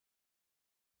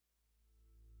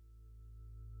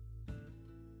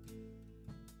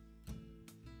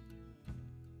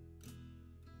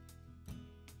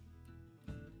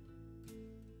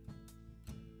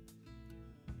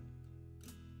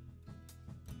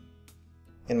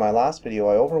In my last video,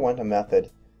 I overwent a method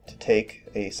to take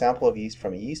a sample of yeast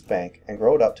from a yeast bank and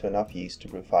grow it up to enough yeast to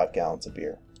brew 5 gallons of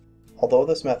beer. Although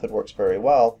this method works very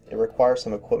well, it requires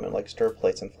some equipment like stir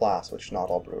plates and flasks, which not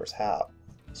all brewers have.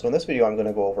 So in this video, I'm going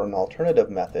to go over an alternative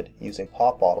method using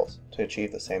pop bottles to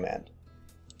achieve the same end.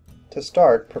 To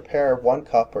start, prepare 1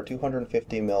 cup or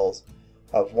 250 ml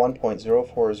of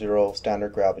 1.040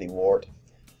 standard gravity wort.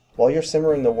 While you're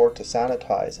simmering the wort to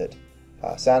sanitize it,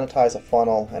 sanitize a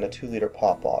funnel and a 2-liter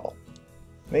pop bottle.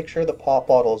 Make sure the pop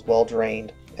bottle is well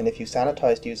drained, and if you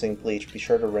sanitized using bleach, be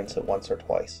sure to rinse it once or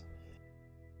twice.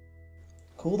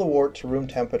 Cool the wort to room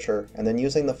temperature, and then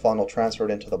using the funnel, transfer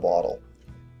it into the bottle.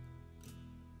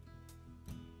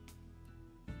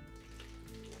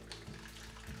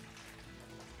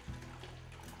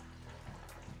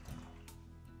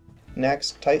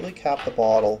 Next, tightly cap the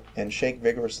bottle and shake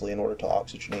vigorously in order to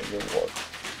oxygenate your wort.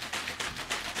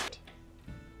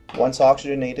 Once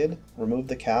oxygenated, remove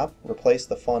the cap, replace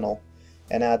the funnel,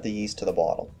 and add the yeast to the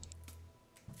bottle.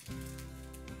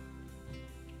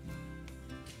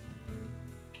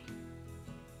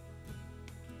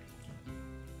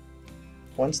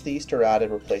 Once the yeast are added,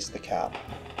 replace the cap.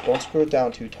 Don't screw it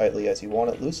down too tightly, as you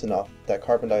want it loose enough that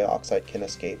carbon dioxide can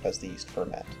escape as the yeast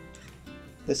ferment.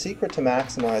 The secret to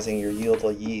maximizing your yield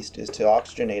of yeast is to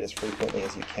oxygenate as frequently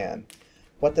as you can.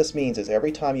 What this means is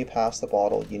every time you pass the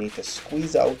bottle, you need to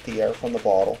squeeze out the air from the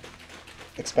bottle,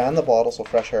 expand the bottle so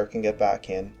fresh air can get back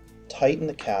in, tighten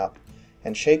the cap,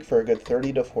 and shake for a good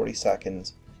 30 to 40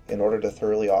 seconds in order to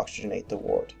thoroughly oxygenate the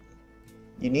wort.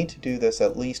 You need to do this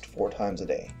at least 4 times a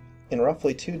day. In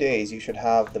roughly 2 days, you should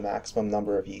have the maximum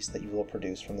number of yeast that you will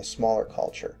produce from the smaller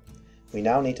culture. We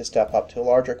now need to step up to a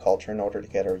larger culture in order to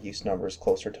get our yeast numbers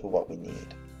closer to what we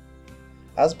need.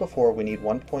 As before, we need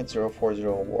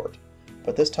 1.040 wort,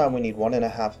 but this time we need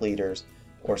 1.5 liters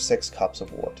or 6 cups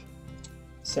of wort.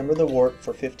 Simmer the wort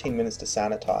for 15 minutes to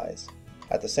sanitize.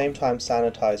 At the same time,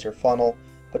 sanitize your funnel,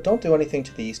 but don't do anything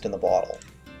to the yeast in the bottle.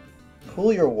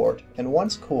 Cool your wort, and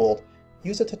once cooled,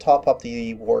 use it to top up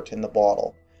the wort in the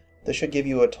bottle. This should give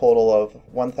you a total of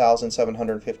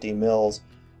 1,750 ml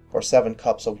or 7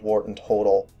 cups of wort in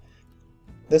total.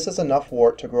 This is enough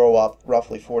wort to grow up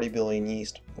roughly 40 billion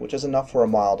yeast, which is enough for a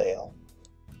mild ale.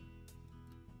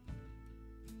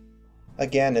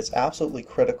 Again, it's absolutely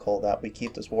critical that we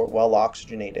keep this wort well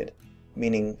oxygenated,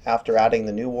 meaning after adding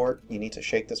the new wort, you need to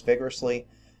shake this vigorously,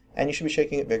 and you should be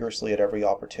shaking it vigorously at every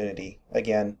opportunity,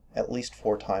 again, at least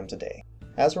 4 times a day.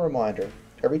 As a reminder,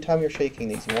 every time you're shaking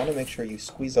these, you want to make sure you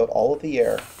squeeze out all of the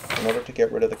air in order to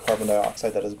get rid of the carbon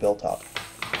dioxide that is built up.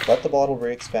 Let the bottle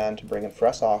re-expand to bring in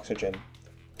fresh oxygen,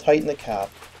 tighten the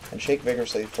cap, and shake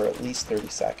vigorously for at least 30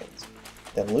 seconds.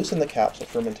 Then loosen the cap so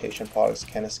fermentation products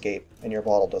can escape and your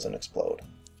bottle doesn't explode.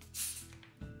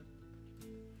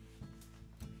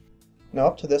 Now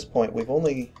up to this point, we've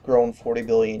only grown 40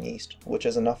 billion yeast, which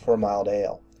is enough for a mild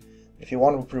ale. If you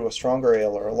want to brew a stronger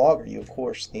ale or a lager, you of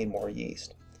course need more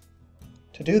yeast.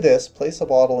 To do this, place the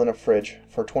bottle in a fridge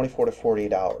for 24 to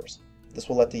 48 hours. This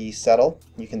will let the yeast settle.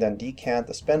 You can then decant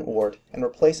the spent wort and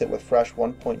replace it with fresh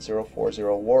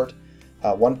 1.040 wort.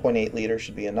 1.8 liters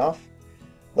should be enough.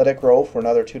 Let it grow for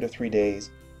another 2 to 3 days.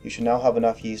 You should now have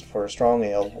enough yeast for a strong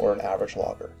ale or an average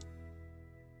lager.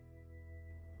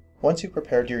 Once you've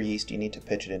prepared your yeast, you need to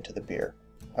pitch it into the beer.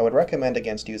 I would recommend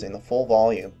against using the full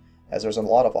volume, as there's a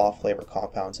lot of off-flavor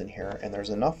compounds in here and there's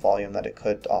enough volume that it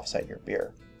could offset your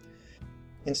beer.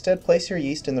 Instead, place your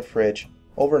yeast in the fridge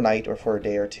overnight or for a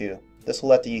day or 2. This will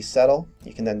let the yeast settle.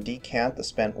 You can then decant the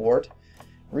spent wort,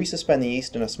 resuspend the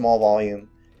yeast in a small volume,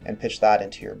 and pitch that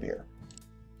into your beer.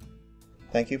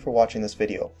 Thank you for watching this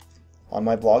video. On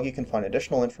my blog, you can find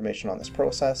additional information on this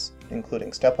process,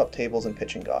 including step-up tables and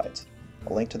pitching guides.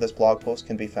 A link to this blog post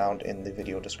can be found in the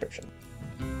video description.